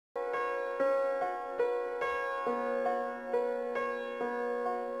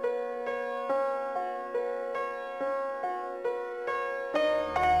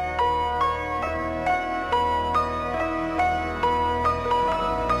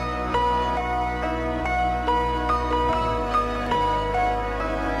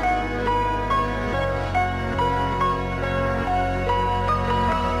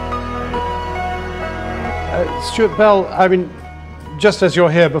Stuart Bell, I mean, just as you're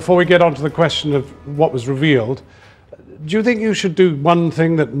here, before we get on to the question of what was revealed, do you think you should do one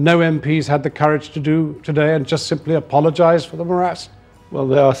thing that no MPs had the courage to do today and just simply apologise for the morass? Well,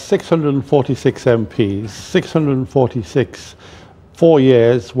 there are 646 MPs, 646, 4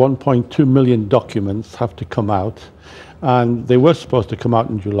 years, 1.2 million documents have to come out. And they were supposed to come out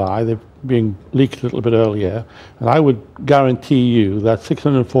in July. They're being leaked a little bit earlier. And I would guarantee you that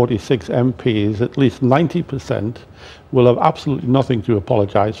 646 MPs, at least 90%, will have absolutely nothing to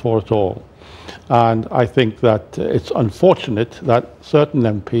apologise for at all. And I think that it's unfortunate that certain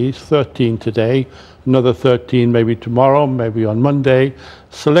MPs, 13 today, another 13 maybe tomorrow, maybe on Monday,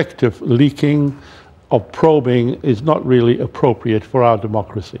 selective leaking of probing is not really appropriate for our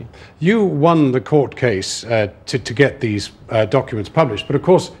democracy. You won the court case to get these documents published, but of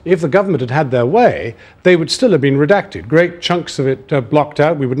course, if the government had had their way, they would still have been redacted. Great chunks of it blocked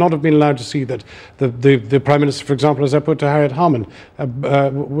out. We would not have been allowed to see that the Prime Minister, for example, as I put to Harriet Harman, we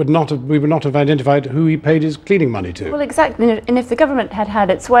would not have identified who he paid his cleaning money to. Well, exactly. And if the government had had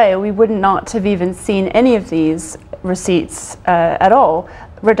its way, we would not have even seen any of these receipts at all,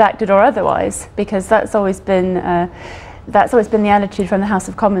 redacted or otherwise, because that's always been the attitude from the House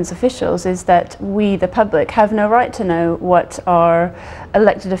of Commons officials, is that we, the public, have no right to know what our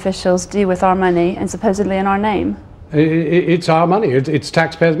elected officials do with our money and supposedly in our name. It's our money, it's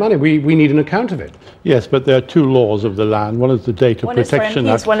taxpayers' money. We need an account of it. Yes, but there are two laws of the land. One is the Data Protection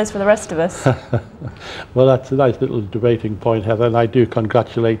Act. One is for the rest of us. Well, that's a nice little debating point, Heather, and I do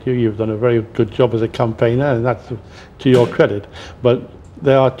congratulate you. You've done a very good job as a campaigner, and that's to your credit. But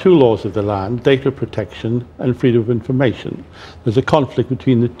there are two laws of the land, data protection and freedom of information. There's a conflict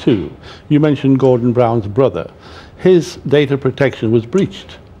between the two. You mentioned Gordon Brown's brother. His data protection was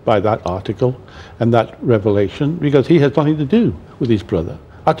breached by that article and that revelation because he has nothing to do with his brother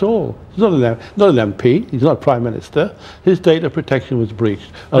at all. He's not an MP, he's not Prime Minister. His data protection was breached.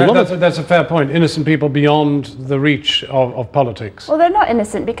 That's a fair point. Innocent people beyond the reach of politics. Well, they're not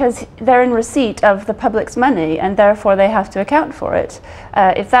innocent because they're in receipt of the public's money and therefore they have to account for it.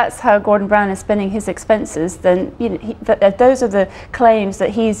 If that's how Gordon Brown is spending his expenses, then those are the claims that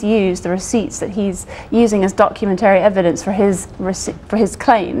he's used, the receipts that he's using as documentary evidence for his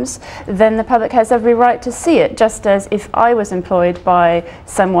claims, then the public has every right to see it, just as if I was employed by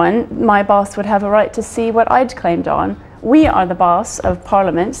someone, my boss would have a right to see what I'd claimed on. We are the boss of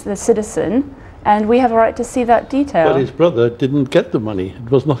Parliament, the citizen, and we have a right to see that detail. But his brother didn't get the money.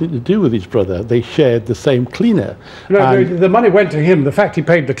 It was nothing to do with his brother. They shared the same cleaner. No, the money went to him. The fact he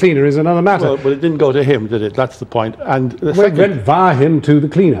paid the cleaner is another matter. Well, but it didn't go to him, did it? That's the point. And the it went via him to the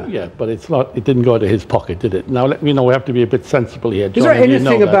cleaner. Yeah, but it didn't go to his pocket, did it? Now, let me know, we have to be a bit sensible here. Is there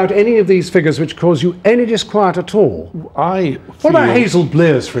anything about any of these figures which cause you any disquiet at all? What about Hazel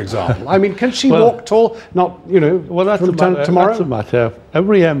Blears, for example? I mean, can she walk tall? Not, well, that's tomorrow? That's a matter.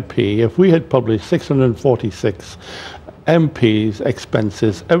 Every MP, if we had published 646 MPs'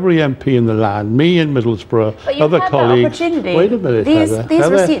 expenses, every MP in the land, me in Middlesbrough, other colleagues. Wait a minute, These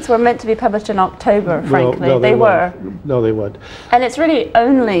receipts were meant to be published in October, frankly. No, they were. No, they weren't. And it's really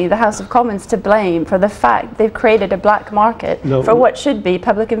only the House of Commons to blame for the fact they've created a black market for what should be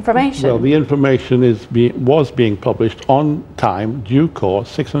public information. Well, the information was being published on time, due course,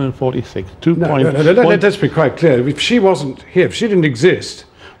 646, 2.1. Let's be quite clear. If she wasn't here, if she didn't exist,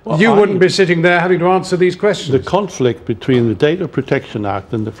 you wouldn't be sitting there having to answer these questions. The conflict between the Data Protection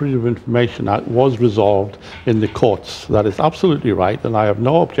Act and the Freedom of Information Act was resolved in the courts. That is absolutely right, and I have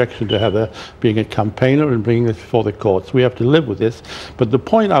no objection to Heather being a campaigner and bringing this before the courts. We have to live with this. But the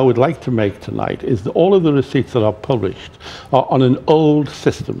point I would like to make tonight is that all of the receipts that are published are on an old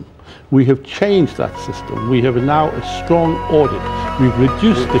system. We have changed that system. We have now a strong audit. We've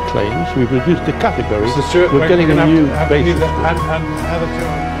reduced the claims, we've reduced the categories. Mr. Stuart, we're getting a new basis.